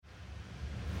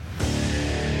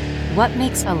What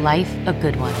makes a life a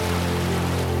good one?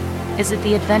 Is it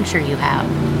the adventure you have?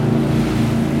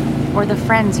 Or the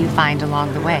friends you find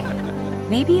along the way?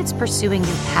 Maybe it's pursuing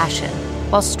your passion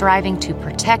while striving to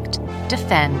protect,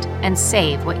 defend, and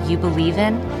save what you believe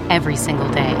in every single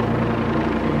day.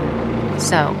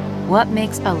 So, what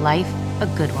makes a life a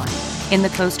good one? In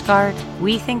the Coast Guard,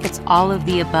 we think it's all of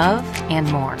the above and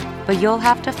more, but you'll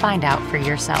have to find out for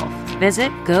yourself.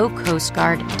 Visit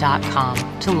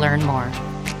gocoastguard.com to learn more.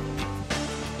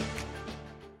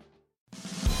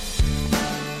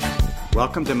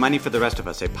 Welcome to Money for the Rest of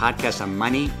Us, a podcast on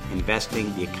money,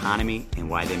 investing, the economy, and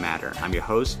why they matter. I'm your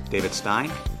host, David Stein.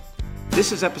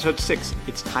 This is episode 6.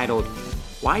 It's titled,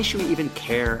 Why Should We Even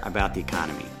Care About the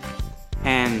Economy?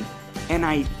 And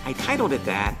I titled it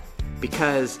that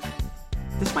because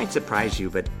this might surprise you,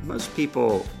 but most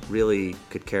people really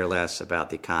could care less about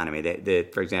the economy.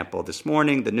 For example, this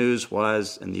morning, the news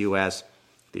was in the U.S.,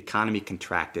 the economy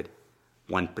contracted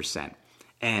 1%.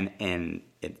 And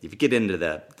if you get into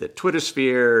the Twitter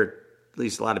sphere, at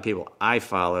least a lot of people I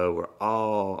follow were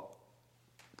all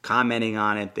commenting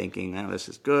on it, thinking, oh, this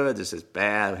is good, this is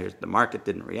bad, here's the market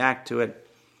didn't react to it.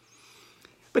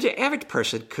 But your average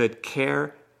person could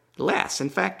care less.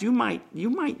 In fact, you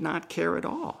might not care at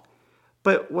all.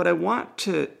 But what I want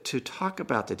to talk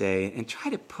about today and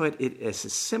try to put it as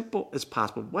simple as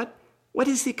possible, what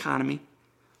is the economy?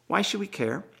 Why should we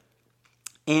care?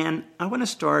 And I want to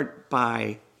start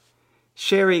by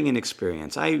sharing an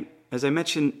experience. As I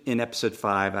mentioned in episode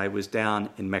 5, I was down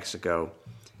in Mexico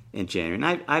in January.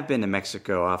 And I've been to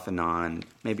Mexico off and on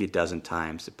maybe a dozen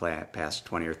times the past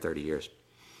 20 or 30 years.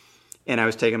 And I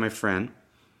was taking my friend.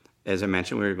 As I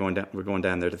mentioned, we're going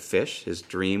down there to fish. His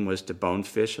dream was to bone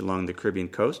fish along the Caribbean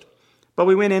coast. But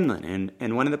we went inland,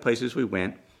 and one of the places we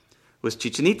went was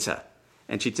Chichen Itza.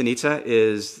 And Chichen Itza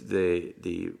is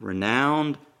the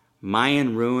renowned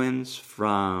Mayan ruins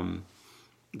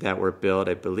that were built,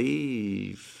 I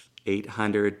believe,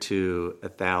 800 to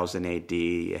 1000 AD.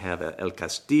 You have El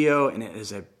Castillo, and it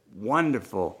is a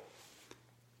wonderful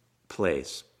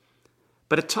place.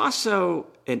 But it's also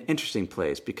an interesting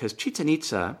place because Chichen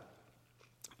Itza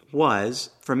was,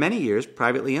 for many years,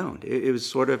 privately owned. It was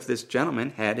sort of this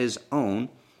gentleman had his own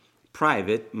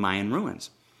private Mayan ruins.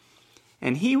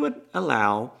 And he would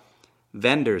allow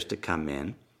vendors to come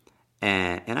in.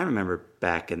 And I remember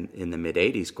back in the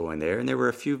mid-'80s going there, and there were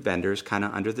a few vendors kind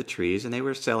of under the trees, and they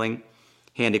were selling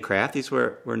handicraft. These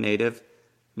were native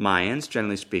Mayans,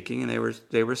 generally speaking, and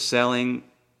they were selling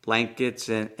blankets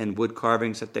and wood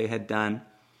carvings that they had done,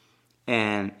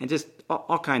 and just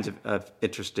all kinds of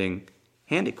interesting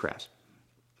handicrafts.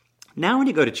 Now when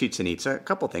you go to Chichen Itza, a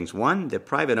couple things. One, the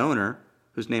private owner,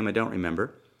 whose name I don't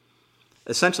remember,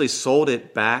 essentially sold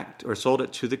it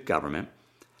to the government.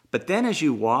 But then as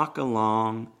you walk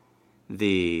along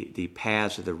the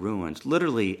paths of the ruins,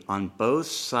 literally on both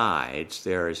sides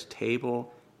there is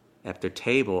table after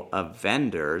table of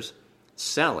vendors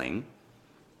selling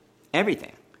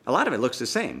everything. A lot of it looks the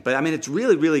same, but I mean it's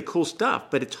really, really cool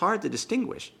stuff, but it's hard to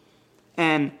distinguish.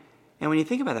 And when you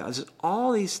think about that, there's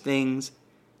all these things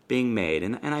being made.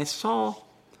 And I saw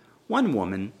one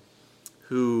woman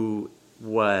who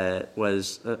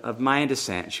was of Mayan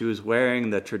descent. She was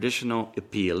wearing the traditional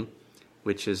ipil,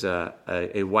 which is a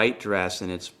white dress,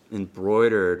 and it's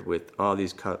embroidered with all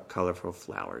these colorful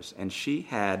flowers. And she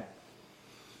had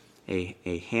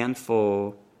a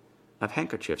handful of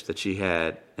handkerchiefs that she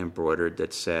had embroidered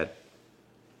that said,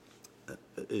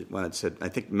 I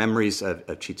think, memories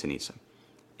of Chichen Itza.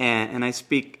 And I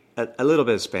speak a little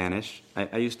bit of Spanish.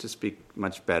 I used to speak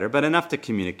much better, but enough to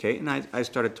communicate. And I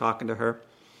started talking to her.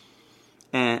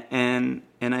 And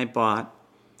I bought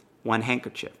one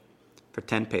handkerchief for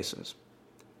 10 pesos.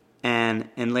 And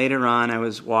later on, I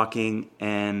was walking,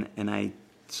 and I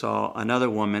saw another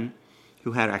woman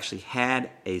who had actually had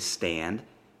a stand,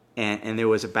 and there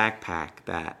was a backpack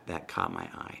that caught my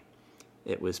eye.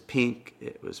 It was pink,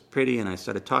 it was pretty, and I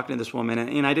started talking to this woman,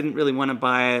 and I didn't really want to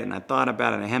buy it, and I thought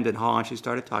about it, and I hemmed and hawed, and she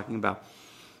started talking about,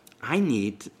 I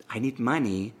need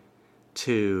money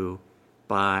to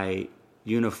buy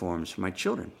uniforms for my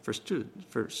children, for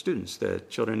students. The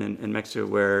children in Mexico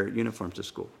wear uniforms to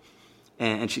school.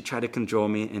 And she tried to cajole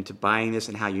me into buying this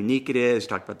and how unique it is. She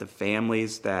talked about the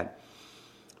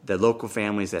local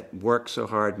families that work so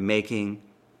hard making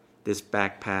this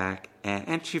backpack.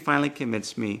 And she finally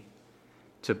convinced me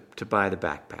to buy the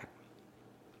backpack.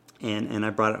 And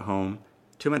I brought it home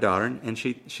to my daughter, and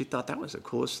she thought that was the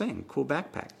coolest thing, cool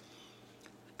backpack.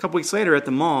 A couple weeks later at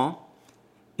the mall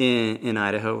in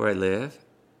Idaho where I live,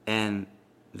 and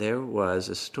there was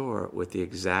a store with the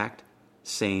exact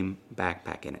same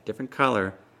backpack in it, different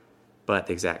color, but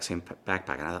the exact same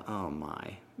backpack. And I thought, oh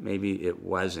my, maybe it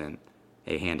wasn't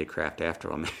a handicraft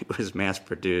after all. Maybe it was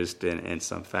mass-produced in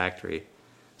some factory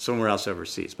somewhere else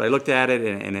overseas. But I looked at it,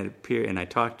 and it appeared, and I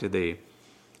talked to the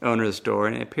owner of the store,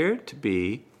 and it appeared to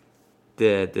be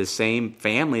the same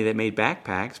family that made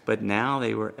backpacks, but now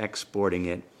they were exporting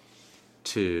it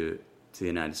to the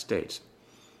United States.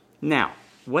 Now,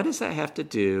 what does that have to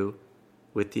do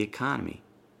with the economy?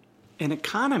 An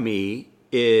economy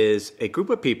is a group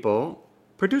of people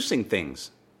producing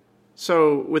things.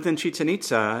 So within Chichen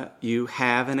Itza, you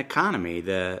have an economy.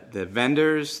 The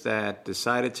vendors that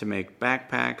decided to make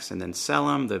backpacks and then sell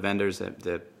them, the vendors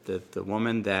the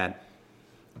woman that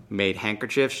made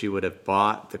handkerchiefs, she would have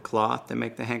bought the cloth to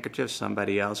make the handkerchiefs.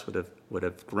 Somebody else would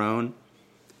have grown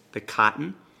the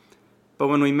cotton. But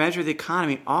when we measure the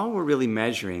economy, all we're really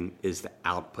measuring is the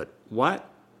output. What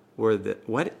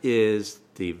is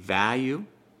the value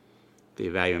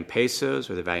in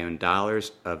pesos or the value in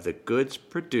dollars of the goods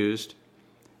produced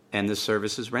and the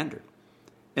services rendered?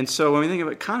 And so when we think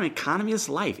of economy is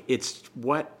life. It's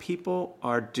what people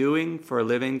are doing for a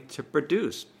living to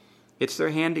produce. It's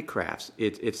their handicrafts.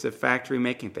 It's the factory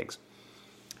making things.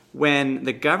 When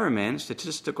the government,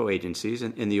 statistical agencies,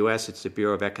 in the U.S. it's the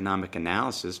Bureau of Economic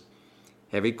Analysis,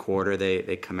 every quarter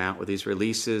they come out with these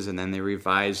releases and then they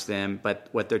revise them. But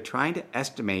what they're trying to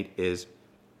estimate is,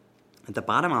 at the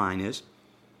bottom line is,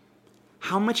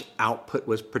 how much output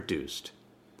was produced?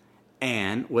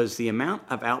 And was the amount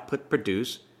of output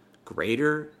produced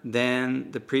greater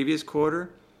than the previous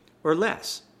quarter or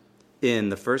less? In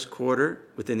the first quarter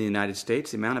within the United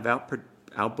States, the amount of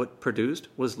output produced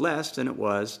was less than it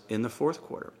was in the fourth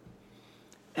quarter.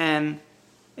 And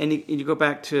you go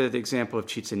back to the example of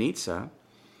Chichen Itza,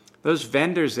 those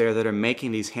vendors there that are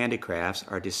making these handicrafts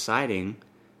are deciding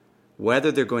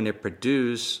whether they're going to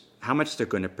produce, how much they're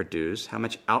going to produce, how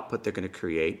much output they're going to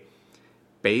create,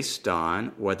 based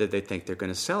on whether they think they're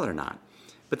going to sell it or not.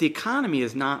 But the economy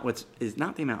is not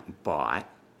the amount bought,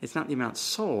 it's not the amount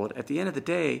sold. At the end of the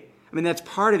day, I mean, that's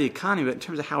part of the economy, but in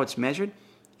terms of how it's measured,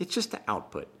 it's just the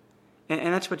output.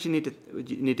 And that's what you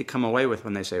need to come away with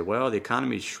when they say, well, the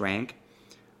economy shrank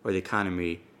or the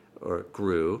economy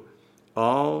grew.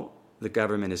 All the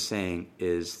government is saying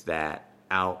is that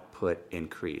output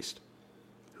increased.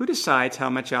 Who decides how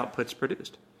much output's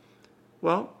produced?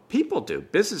 Well, people do,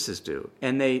 businesses do,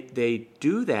 and they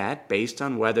do that based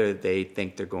on whether they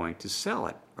think they're going to sell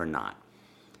it or not.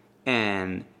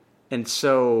 And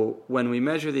so when we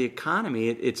measure the economy,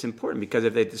 it's important because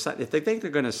if they think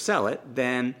they're going to sell it,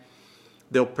 then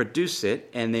they'll produce it,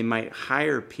 and they might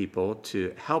hire people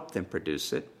to help them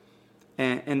produce it.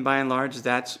 And by and large,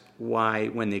 that's why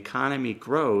when the economy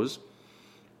grows,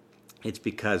 it's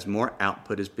because more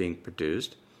output is being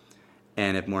produced.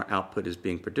 And if more output is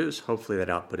being produced, hopefully that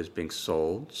output is being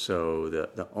sold. So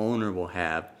the owner will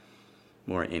have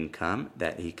more income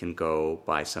that he can go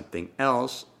buy something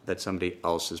else that somebody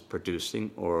else is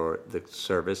producing or the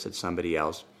service that somebody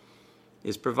else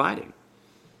is providing.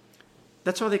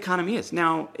 That's all the economy is.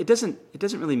 Now, it doesn't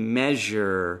really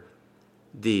measure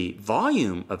the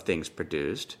volume of things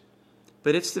produced,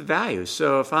 but it's the value.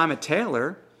 So if I'm a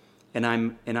tailor and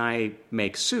I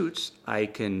make suits, I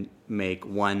can make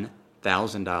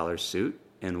 $1,000 suit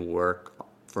and work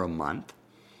for a month,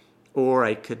 or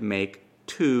I could make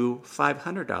two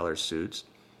 $500 suits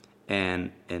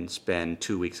and spend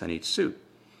 2 weeks on each suit.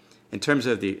 In terms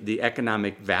of the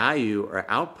economic value or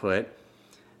output,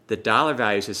 the dollar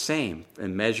value is the same.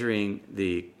 And measuring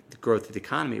the growth of the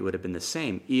economy, it would have been the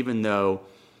same, even though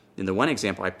in the one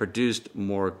example, I produced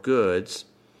more goods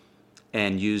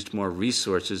and used more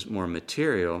resources, more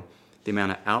material, the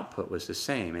amount of output was the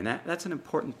same. And that's an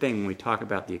important thing when we talk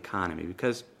about the economy,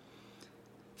 because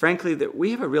frankly, that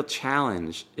we have a real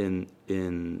challenge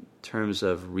in terms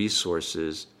of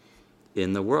resources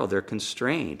in the world. They're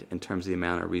constrained in terms of the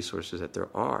amount of resources that there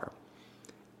are.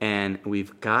 And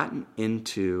we've gotten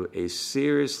into a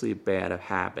seriously bad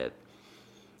habit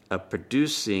of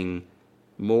producing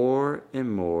more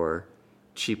and more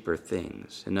cheaper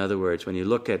things. In other words, when you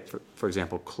look at, for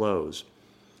example, clothes,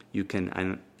 you can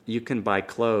buy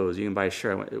clothes, you can buy a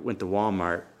shirt. I went to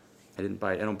Walmart. I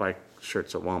don't buy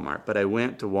shirts at Walmart, but I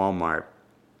went to Walmart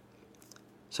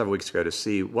several weeks ago to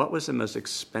see what was the most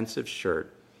expensive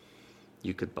shirt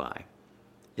you could buy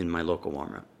in my local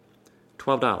Walmart.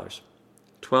 $12.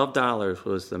 $12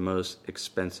 was the most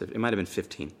expensive. It might have been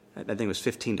 $15. I think it was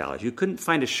 $15. You couldn't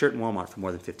find a shirt in Walmart for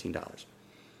more than $15.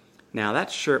 Now,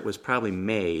 that shirt was probably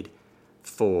made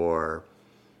for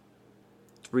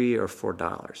 $3 or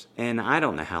 $4. And I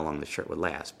don't know how long the shirt would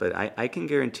last, but I can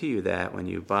guarantee you that when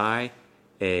you buy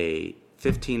a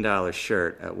 $15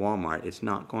 shirt at Walmart, it's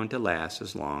not going to last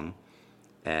as long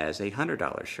as a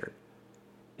 $100 shirt.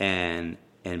 And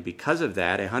because of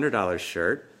that, a $100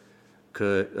 shirt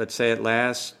could, let's say it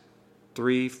lasts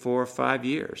 3, 4, 5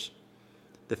 years.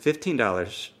 The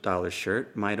 $15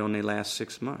 shirt might only last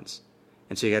 6 months.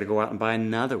 And so you got to go out and buy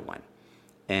another one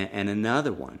and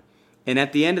another one. And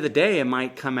at the end of the day, it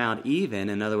might come out even.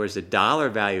 In other words, the dollar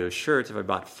value of shirts, if I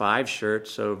bought 5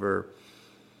 shirts over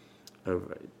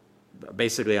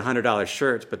basically $100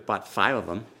 shirts, but bought 5 of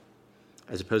them,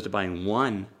 as opposed to buying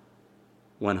one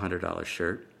 $100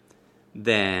 shirt,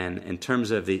 then in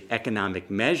terms of the economic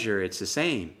measure, it's the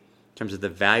same in terms of the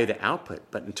value of the output.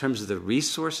 But in terms of the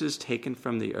resources taken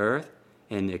from the earth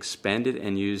and expended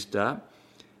and used up,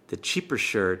 the cheaper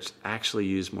shirts actually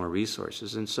use more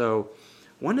resources. And so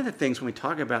one of the things when we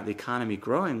talk about the economy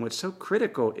growing, what's so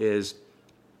critical is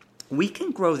we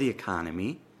can grow the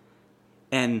economy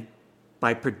and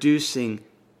by producing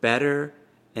better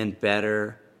and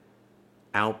better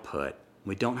output.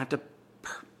 We don't have to,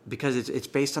 because it's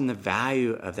based on the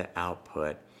value of the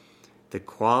output, the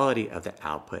quality of the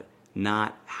output,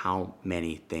 not how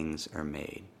many things are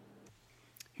made.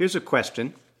 Here's a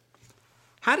question.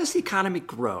 How does the economy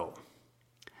grow?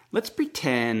 Let's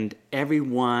pretend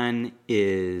everyone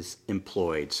is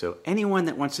employed. So anyone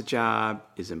that wants a job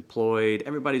is employed.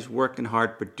 Everybody's working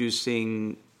hard,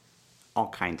 producing all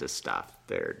kinds of stuff.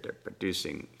 They're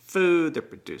producing food, they're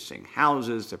producing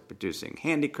houses, they're producing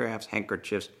handicrafts,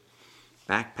 handkerchiefs,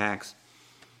 backpacks,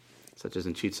 such as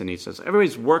in Chichen Itza. So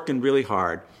everybody's working really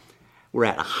hard. We're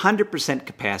at 100%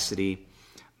 capacity,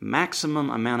 maximum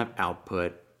amount of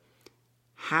output.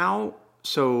 And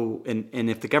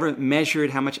if the government measured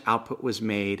how much output was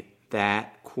made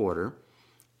that quarter,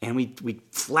 and we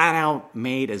flat out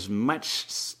made as much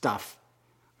stuff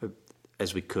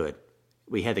as we could,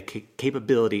 we had the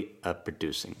capability of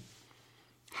producing,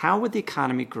 how would the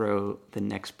economy grow the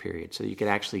next period so you could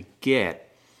actually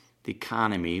get the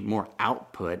economy more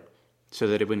output so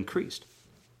that it would increase?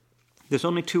 There's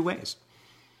only 2 ways.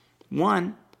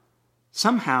 One,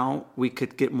 somehow we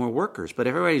could get more workers, but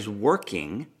if everybody's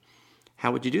working,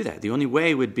 how would you do that? The only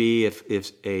way would be if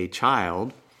a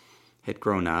child had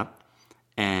grown up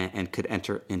and could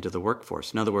enter into the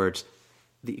workforce. In other words,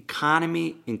 the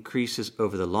economy increases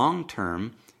over the long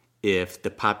term if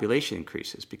the population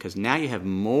increases, because now you have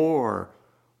more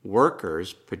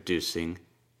workers producing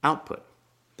output.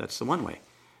 That's the one way.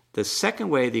 The second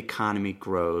way the economy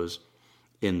grows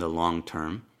in the long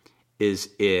term is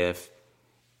if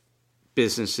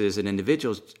businesses and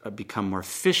individuals become more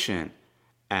efficient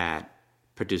at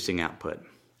producing output.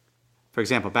 For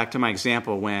example, back to my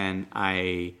example when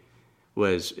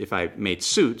if I made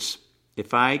suits,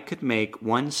 if I could make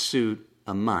one suit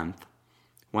a month,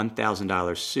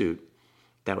 $1,000 suit,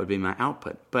 that would be my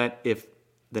output. But if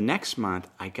the next month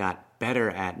I got better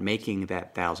at making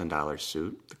that $1,000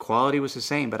 suit, the quality was the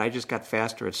same, but I just got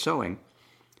faster at sewing,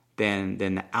 then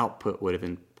the output would have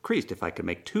increased if I could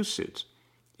make 2 suits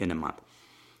in a month.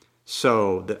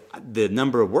 So the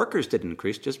number of workers didn't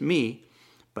increase, just me,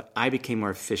 but I became more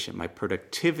efficient. My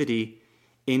productivity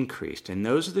increased. And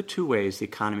those are the 2 ways the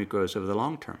economy grows over the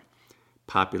long term.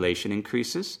 Population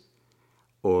increases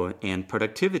and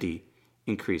productivity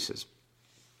increases.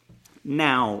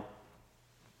 Now,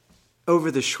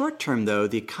 over the short term, though,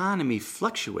 the economy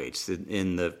fluctuates.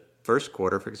 In the first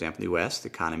quarter, for example, in the U.S., the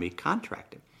economy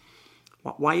contracted.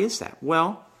 Why is that?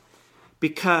 Well,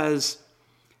 because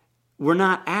we're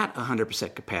not at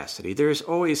 100% capacity. There is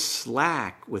always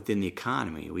slack within the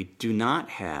economy. We do not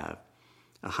have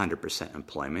 100%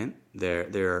 employment.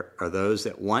 There are those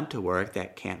that want to work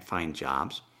that can't find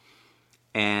jobs.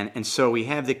 And so we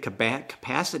have the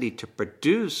capacity to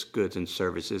produce goods and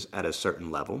services at a certain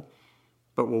level,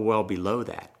 but we're well below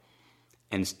that.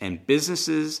 And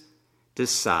businesses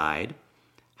decide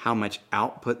how much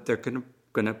output they're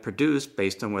going to produce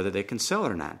based on whether they can sell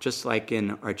it or not, just like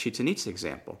in our Chichen Itza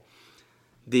example.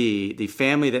 The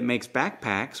family that makes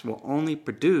backpacks will only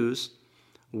produce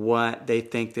what they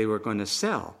think they were going to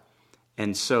sell.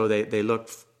 And so they look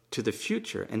to the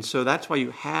future. And so that's why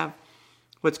you have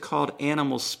what's called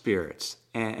animal spirits.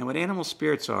 And what animal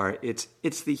spirits are, it's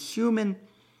the human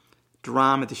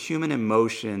drama, the human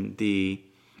emotion,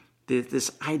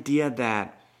 this idea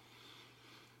that,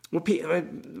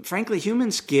 frankly,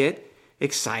 humans get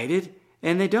excited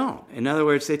and they don't. In other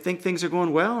words, they think things are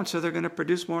going well, and so they're going to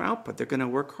produce more output. They're going to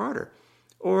work harder.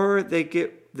 Or they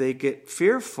get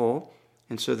fearful,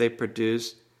 and so they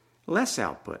produce less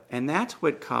output. And that's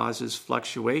what causes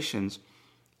fluctuations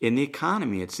in the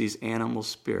economy. It's these animal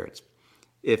spirits.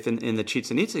 If in the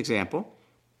Chichen Itza example,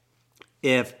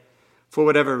 if for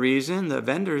whatever reason, the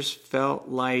vendors felt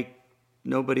like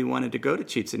nobody wanted to go to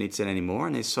Chichen Itza anymore,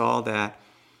 and they saw that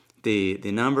the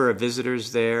number of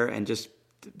visitors there and just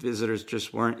visitors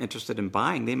just weren't interested in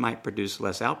buying, they might produce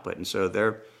less output. And so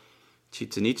their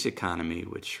Chichen Itza economy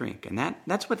would shrink. And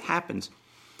that's what happens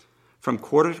from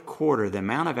quarter to quarter. The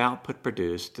amount of output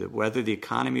produced, whether the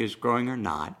economy is growing or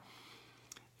not,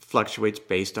 fluctuates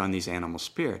based on these animal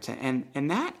spirits. And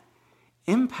that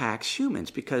impacts humans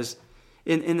because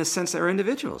in the sense that they're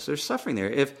individuals, they're suffering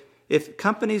there. If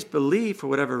companies believe for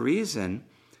whatever reason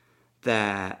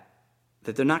that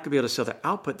they're not going to be able to sell their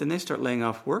output, then they start laying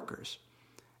off workers.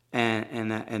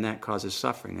 And that causes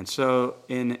suffering. And so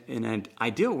in an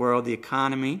ideal world, the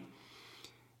economy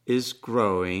is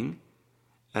growing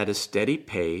at a steady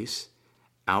pace.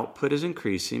 Output is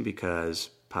increasing because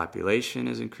population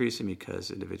is increasing,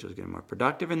 because individuals are getting more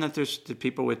productive, and that there's the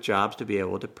people with jobs to be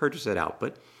able to purchase that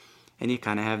output. And you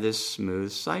kind of have this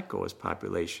smooth cycle as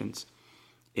populations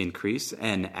increase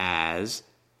and as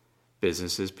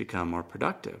businesses become more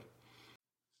productive.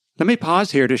 Let me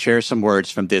pause here to share some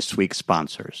words from this week's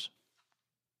sponsors.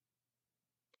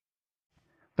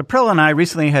 April and I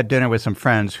recently had dinner with some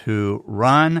friends who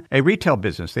run a retail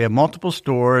business. They have multiple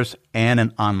stores and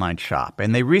an online shop.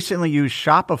 And they recently used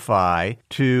Shopify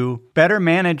to better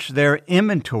manage their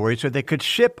inventory so they could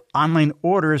ship online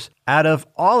orders out of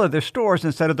all of their stores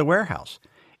instead of the warehouse.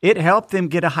 It helped them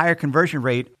get a higher conversion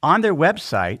rate on their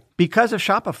website because of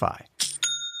Shopify.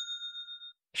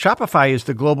 Shopify is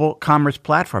the global commerce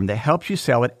platform that helps you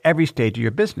sell at every stage of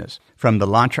your business, from the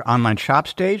launch your online shop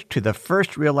stage to the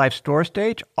first real-life store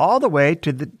stage, all the way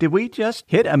to the did we just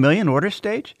hit 1 million orders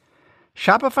stage?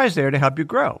 Shopify's there to help you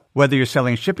grow. Whether you're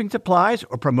selling shipping supplies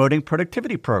or promoting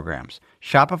productivity programs,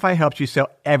 Shopify helps you sell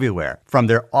everywhere, from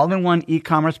their all-in-one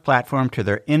e-commerce platform to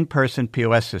their in-person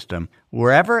POS system.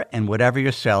 Wherever and whatever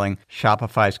you're selling,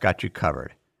 Shopify's got you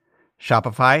covered.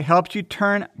 Shopify helps you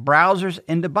turn browsers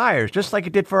into buyers, just like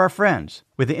it did for our friends,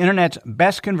 with the internet's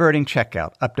best converting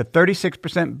checkout, up to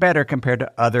 36% better compared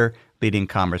to other leading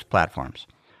commerce platforms.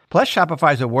 Plus,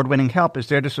 Shopify's award-winning help is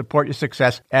there to support your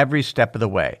success every step of the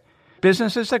way.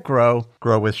 Businesses that grow,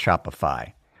 grow with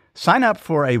Shopify. Sign up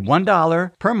for a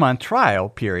 $1 per month trial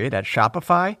period at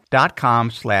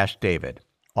shopify.com/David,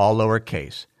 all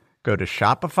lowercase. Go to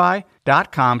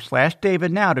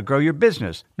shopify.com/David now to grow your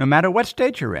business, no matter what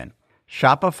stage you're in.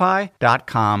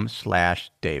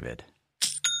 Shopify.com/David.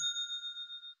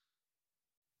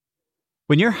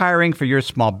 When you're hiring for your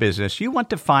small business, you want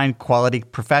to find quality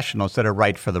professionals that are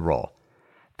right for the role.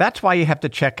 That's why you have to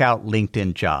check out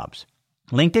LinkedIn Jobs.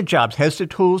 LinkedIn Jobs has the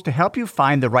tools to help you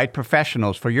find the right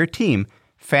professionals for your team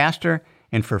faster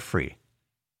and for free.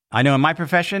 I know in my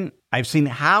profession, I've seen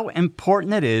how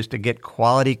important it is to get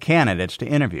quality candidates to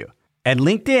interview. And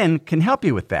LinkedIn can help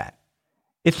you with that.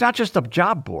 It's not just a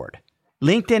job board.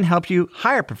 LinkedIn helps you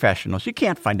hire professionals you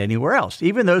can't find anywhere else,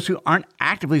 even those who aren't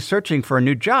actively searching for a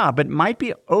new job but might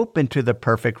be open to the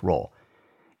perfect role.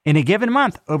 In a given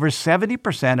month, over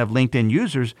 70% of LinkedIn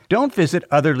users don't visit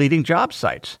other leading job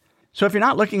sites. So if you're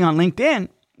not looking on LinkedIn,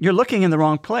 you're looking in the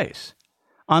wrong place.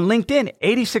 On LinkedIn,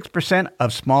 86%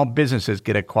 of small businesses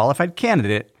get a qualified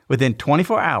candidate within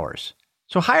 24 hours.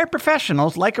 So hire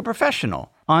professionals like a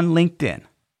professional on LinkedIn.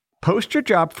 Post your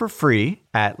job for free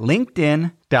at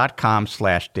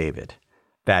linkedin.com/David.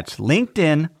 That's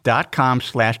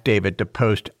linkedin.com/David to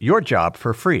post your job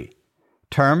for free.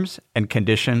 Terms and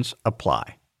conditions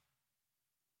apply.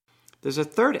 There's a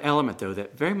third element, though,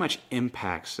 that very much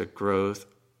impacts the growth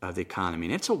of the economy,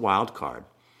 and it's a wild card.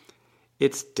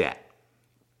 It's debt.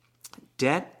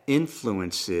 Debt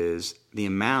influences the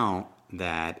amount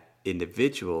that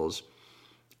individuals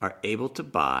are able to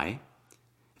buy.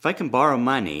 If I can borrow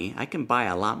money, I can buy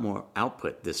a lot more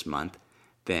output this month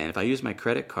than if I use my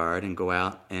credit card and go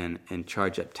out and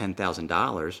charge up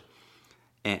 $10,000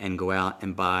 and go out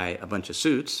and buy a bunch of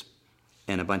suits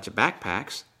and a bunch of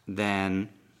backpacks, then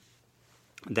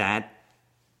that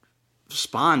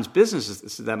spawns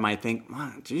businesses that might think,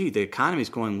 oh, gee, the economy's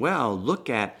going well. Look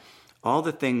at all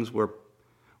the things we're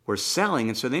selling.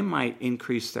 And so they might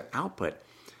increase their output,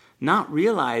 not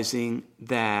realizing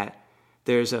that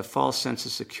there's a false sense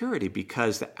of security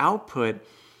because the output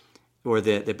or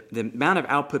the amount of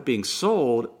output being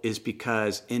sold is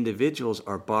because individuals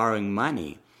are borrowing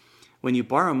money. When you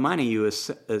borrow money, you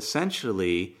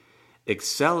essentially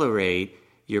accelerate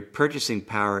your purchasing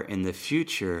power in the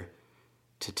future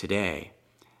to today,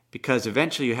 because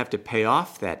eventually you have to pay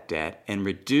off that debt and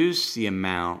reduce the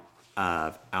amount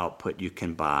of output you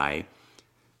can buy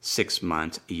 6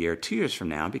 months, a year, 2 years from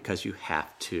now, because you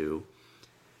have to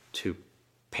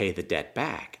pay the debt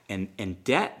back. And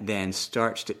debt then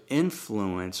starts to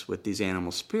influence with these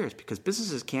animal spirits, because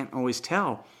businesses can't always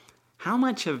tell how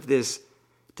much of this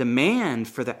demand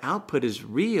for the output is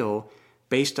real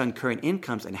based on current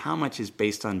incomes and how much is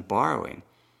based on borrowing.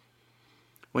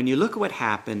 When you look at what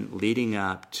happened leading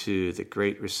up to the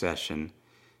Great Recession,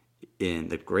 in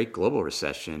the Great Global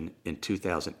Recession in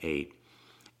 2008,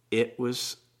 it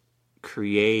was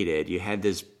created, you had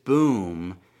this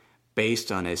boom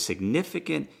based on a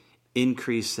significant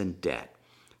increase in debt.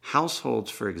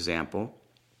 Households, for example,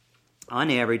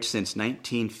 on average since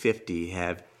 1950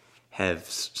 have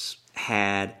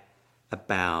had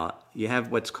about, you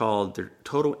have what's called the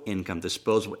total income,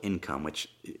 disposable income, which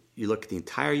you look at the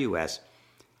entire U.S.,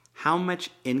 how much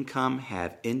income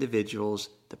have individuals,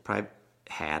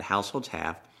 households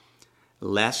have,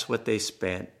 less what they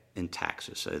spent in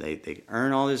taxes. So they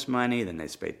earn all this money, then they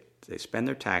spend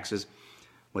their taxes.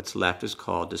 What's left is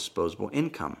called disposable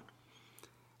income.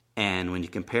 And when you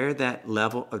compare that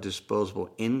level of disposable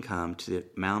income to the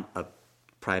amount of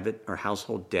private or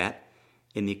household debt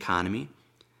in the economy,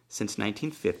 since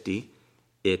 1950,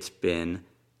 it's been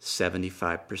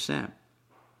 75%.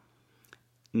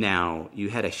 Now, you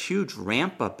had a huge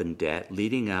ramp up in debt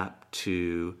leading up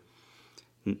to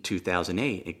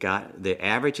 2008. The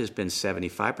average has been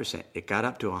 75%. It got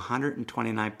up to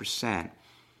 129%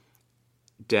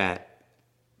 debt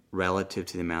relative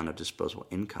to the amount of disposable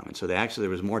income. And so there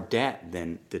was more debt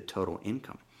than the total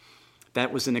income.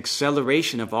 That was an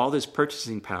acceleration of all this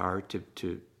purchasing power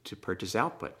to purchase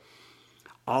output.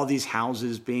 All these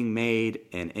houses being made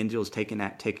and individuals taking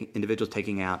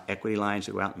out equity lines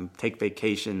to go out and take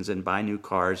vacations and buy new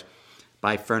cars,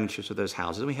 buy furniture for those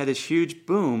houses. And we had this huge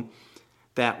boom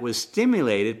that was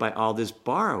stimulated by all this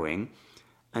borrowing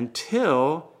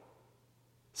until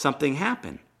something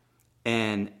happened.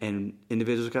 And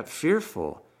individuals got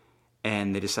fearful,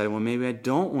 and they decided, well, maybe I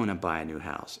don't want to buy a new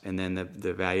house. And then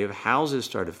the value of houses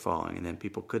started falling, and then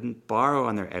people couldn't borrow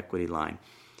on their equity line.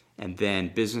 And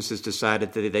then businesses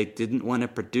decided that they didn't want to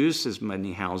produce as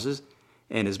many houses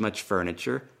and as much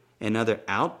furniture and other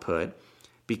output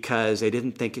because they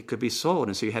didn't think it could be sold.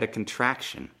 And so you had a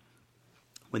contraction.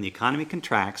 When the economy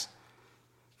contracts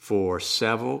for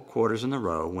several quarters in a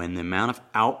row, when the amount of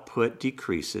output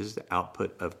decreases, the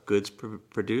output of goods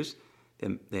produced,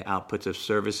 the outputs of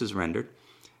services rendered,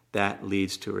 that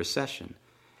leads to a recession.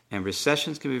 And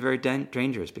recessions can be very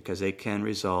dangerous because they can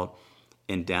result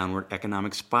in downward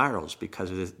economic spirals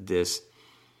because of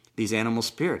these animal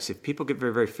spirits. If people get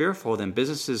very, very fearful, then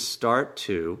businesses start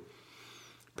to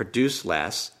produce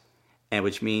less, and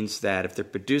which means that if they're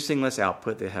producing less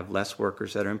output, they have less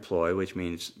workers that are employed, which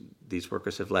means these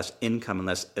workers have less income and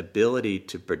less ability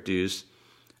to produce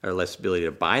or less ability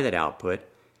to buy that output.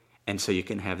 And so you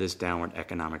can have this downward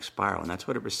economic spiral. And that's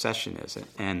what a recession is.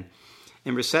 And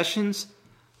recessions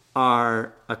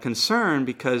are a concern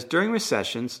because during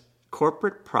recessions,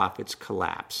 corporate profits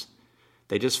collapse.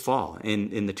 They just fall.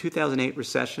 In the 2008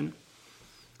 recession,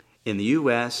 in the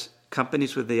U.S.,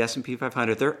 companies with the S&P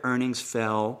 500, their earnings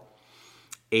fell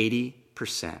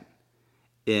 80%.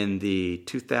 In the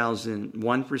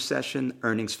 2001 recession,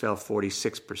 earnings fell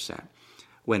 46%.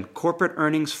 When corporate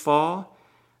earnings fall,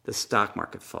 the stock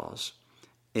market falls.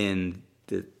 On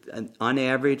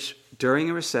average, during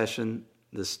a recession,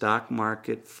 the stock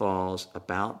market falls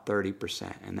about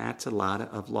 30%, and that's a lot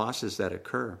of losses that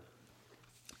occur.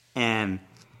 And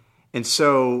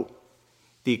so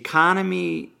the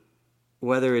economy,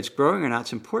 whether it's growing or not,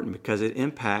 it's important because it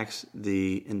impacts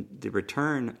the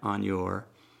return on your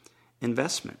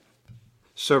investment.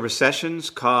 So recessions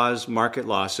cause market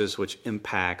losses, which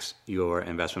impacts your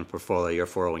investment portfolio, your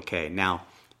 401k. Now,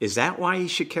 is that why you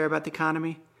should care about the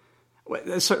economy? Well,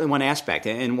 that's certainly one aspect.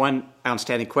 And one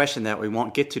outstanding question that we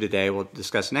won't get to today, we'll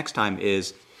discuss next time,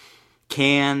 is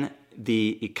can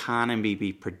the economy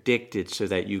be predicted so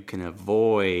that you can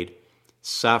avoid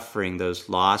suffering those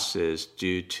losses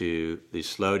due to the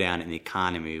slowdown in the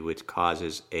economy, which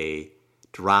causes a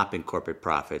drop in corporate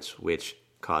profits, which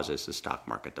causes the stock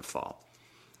market to fall,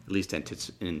 at least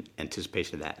in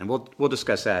anticipation of that. And we'll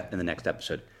discuss that in the next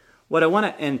episode. What I want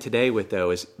to end today with,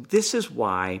 though, is this is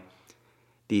why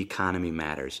the economy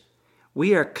matters.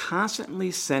 We are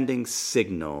constantly sending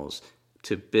signals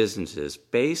to businesses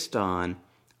based on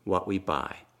what we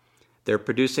buy. They're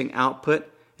producing output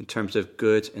in terms of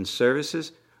goods and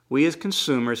services. We as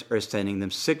consumers are sending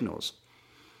them signals.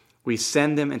 We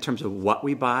send them in terms of what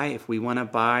we buy. If we want to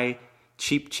buy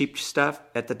cheap stuff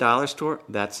at the dollar store,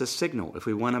 that's a signal. If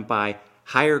we want to buy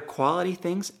higher quality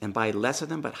things and buy less of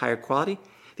them but higher quality,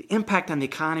 the impact on the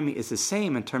economy is the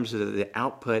same in terms of the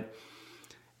output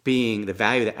being the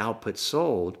value of the output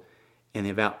sold and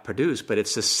the amount produced, but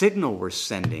it's the signal we're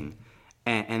sending.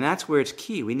 And that's where it's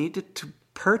key. We need to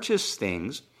purchase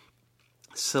things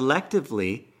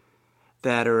selectively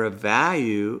that are of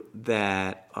value,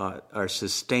 that are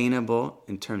sustainable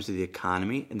in terms of the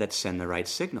economy, and that send the right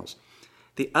signals.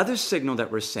 The other signal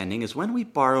that we're sending is when we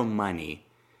borrow money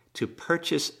to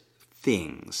purchase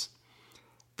things.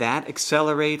 That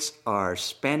accelerates our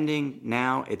spending.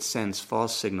 Now it sends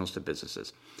false signals to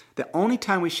businesses. The only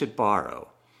time we should borrow,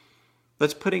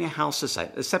 let's putting a house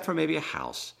aside, except for maybe a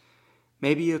house,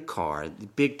 maybe a car,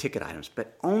 big ticket items,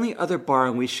 but only other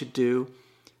borrowing we should do,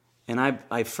 and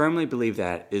I firmly believe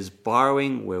that, is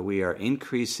borrowing where we are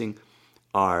increasing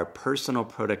our personal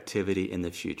productivity in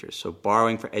the future. So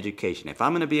borrowing for education. If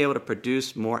I'm going to be able to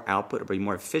produce more output or be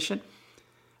more efficient,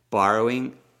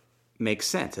 borrowing makes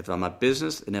sense. If I'm a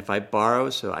business and if I borrow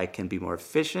so I can be more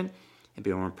efficient and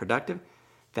be more productive,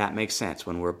 that makes sense.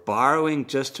 When we're borrowing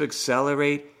just to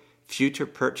accelerate future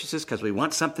purchases because we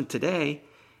want something today,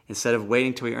 instead of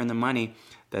waiting till we earn the money,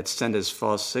 that send us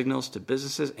false signals to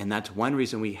businesses, and that's one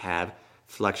reason we have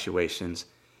fluctuations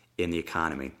in the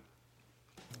economy.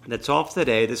 That's all for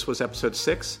today. This was episode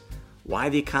 6, Why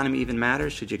the Economy Even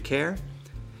Matters, Should You Care?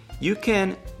 You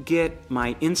can get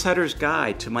my insider's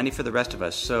guide to Money for the Rest of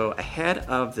Us. So ahead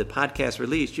of the podcast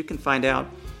release, you can find out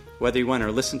whether you want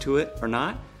to listen to it or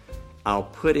not. I'll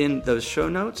put in those show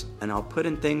notes, and I'll put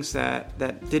in things that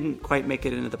didn't quite make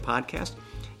it into the podcast.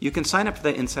 You can sign up for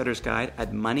the insider's guide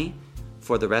at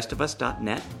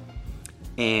moneyfortherestofus.net.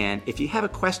 And if you have a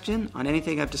question on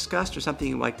anything I've discussed or something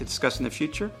you'd like to discuss in the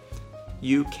future,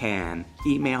 you can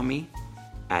email me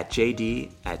at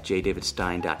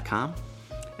jd@jdavidstein.com.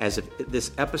 As of this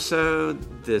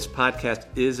episode, this podcast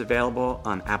is available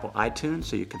on Apple iTunes,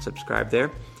 so you can subscribe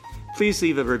there. Please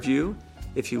leave a review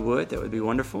if you would. That would be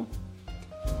wonderful.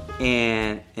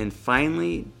 And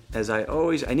finally, as I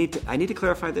need to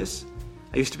clarify this.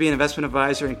 I used to be an investment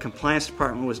advisor, and compliance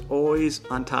department was always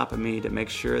on top of me to make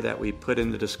sure that we put in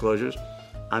the disclosures.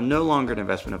 I'm no longer an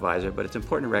investment advisor, but it's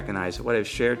important to recognize that what I've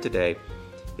shared today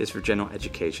is for general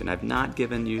education. I've not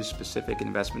given you specific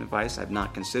investment advice. I've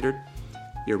not considered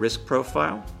your risk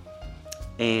profile.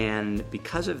 And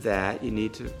because of that, you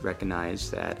need to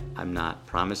recognize that I'm not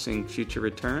promising future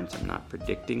returns. I'm not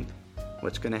predicting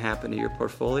what's going to happen to your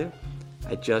portfolio.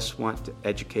 I just want to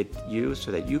educate you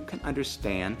so that you can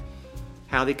understand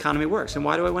how the economy works. And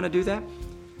why do I want to do that?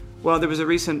 Well, there was a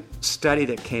recent study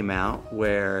that came out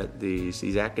where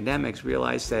these academics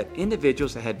realized that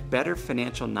individuals that had better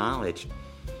financial knowledge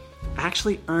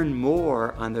actually earn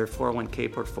more on their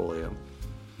 401k portfolio,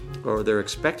 or their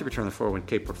expected return on the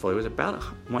 401k portfolio was about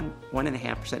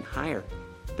 1.5% higher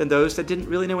than those that didn't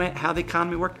really know how the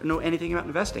economy worked or know anything about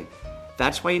investing.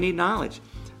 That's why you need knowledge.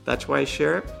 That's why I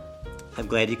share it. I'm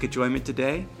glad you could join me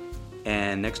today.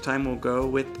 And next time we'll go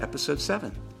with episode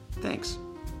 7. Thanks.